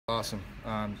Awesome.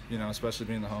 You know, especially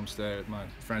being the home stay with my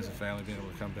friends and family, being able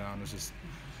to come down was just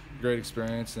a great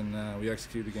experience, and we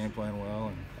executed the game plan well,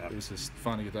 and it was just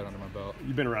fun to get that under my belt.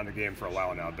 You've been around the game for a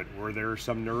while now, but were there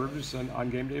some nerves on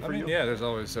game day for you? Yeah,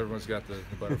 everyone's got the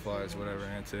butterflies, whatever,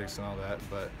 antics and all that,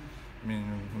 but I mean,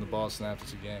 when the ball snaps,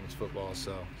 it's a game, it's football,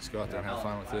 so just go out there and have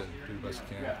fun with it and do the best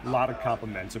you can. A lot of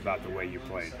compliments about the way you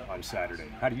played on Saturday.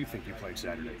 How do you think you played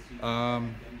Saturday?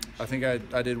 I think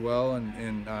I did well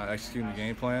in executing the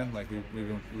game plan. Like we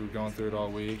were going through it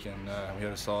all week, and we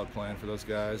had a solid plan for those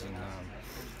guys, and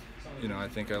you know, I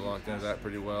think I locked into that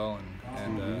pretty well,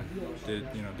 and did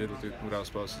what I was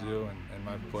supposed to do, and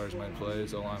my players made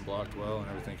plays, O-line blocked well, and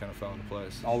everything kind of fell into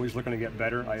place. Always looking to get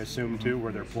better, I assume too.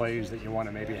 Were there plays that you want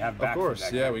to maybe have back? Of course,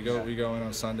 from that yeah. game? We go in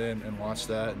on Sunday and watch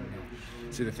that and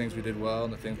see the things we did well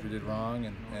and the things we did wrong,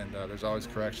 and there's always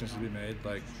corrections to be made.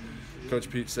 Like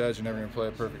Coach Pete says, you're never going to play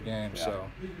a perfect game. Yeah. So,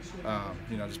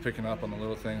 you know, just picking up on the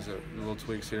little things, the little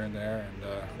tweaks here and there,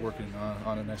 and working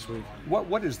on it next week.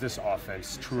 What does this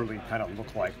offense truly kind of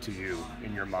look like to you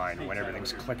in your mind when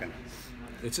everything's clicking?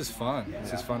 It's just fun. It's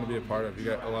just fun to be a part of. You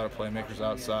got a lot of playmakers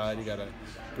outside. You got a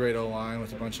great O-line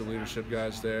with a bunch of leadership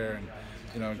guys there, and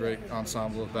you know, a great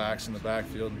ensemble of backs in the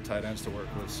backfield and tight ends to work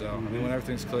with. So, I mean, when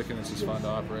everything's clicking, it's just fun to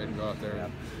operate and go out there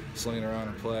and sling it around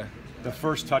and play. The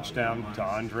first touchdown to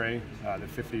Andre,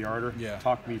 the 50-yarder. Yeah.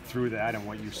 Talk me through that and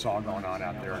what you saw going on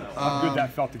out there. How good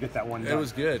that felt to get that one done. It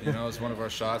was good. You know, it was one of our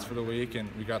shots for the week, and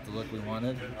we got the look we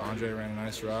wanted. Andre ran a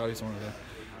nice route. He's one of the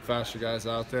faster guys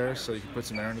out there, so you can put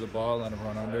some air into the ball, let him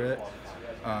run under it.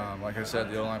 Like I said,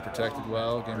 the O-line protected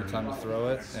well, gave me time to throw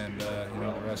it, and you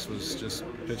know, the rest was just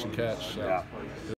pitch and catch. So. Yeah.